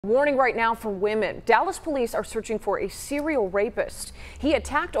Warning right now for women. Dallas police are searching for a serial rapist. He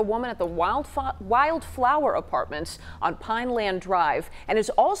attacked a woman at the Wildflower Apartments on Pineland Drive and is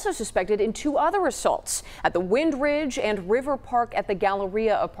also suspected in 2 other assaults at the Wind Ridge and River Park at the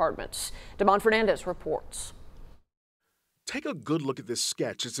Galleria Apartments. Damon Fernandez reports. Take a good look at this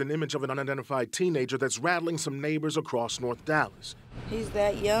sketch. It's an image of an unidentified teenager that's rattling some neighbors across North Dallas. He's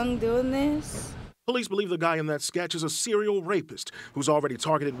that young doing this? Police believe the guy in that sketch is a serial rapist who's already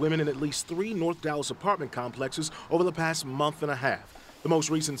targeted women in at least 3 North Dallas apartment complexes over the past month and a half. The most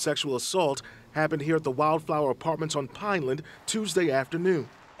recent sexual assault happened here at the Wildflower Apartments on Pineland Tuesday afternoon.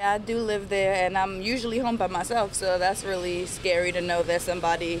 I do live there, and I'm usually home by myself, so that's really scary to know that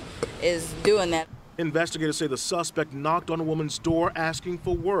somebody is doing that. Investigators say the suspect knocked on a woman's door asking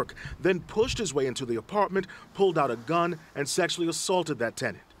for work, then pushed his way into the apartment, pulled out a gun, and sexually assaulted that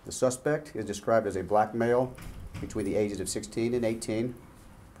tenant. The suspect is described as a black male between the ages of 16 and 18,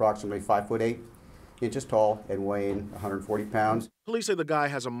 approximately 5'8" tall and weighing 140 pounds. Police say the guy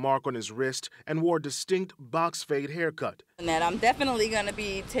has a mark on his wrist and wore a distinct box fade haircut. And that I'm definitely going to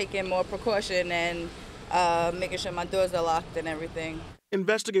be taking more precaution and making sure my doors are locked and everything.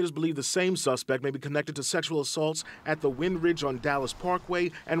 Investigators believe the same suspect may be connected to sexual assaults at the Wind Ridge on Dallas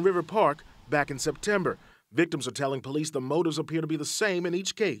Parkway and River Park back in September. Victims are telling police the motives appear to be the same in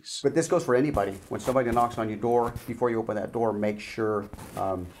each case. But this goes for anybody. When somebody knocks on your door, before you open that door, make sure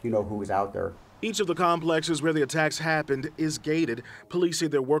you know who is out there. Each of the complexes where the attacks happened is gated. Police say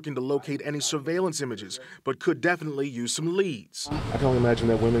they're working to locate any surveillance images, but could definitely use some leads. I can only imagine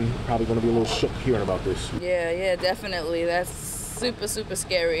that women are probably going to be a little shook hearing about this. Yeah, definitely. That's super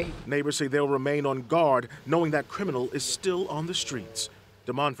scary. Neighbors say they'll remain on guard, knowing that criminal is still on the streets.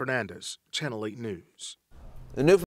 Damon Fernandez, Channel 8 News. The new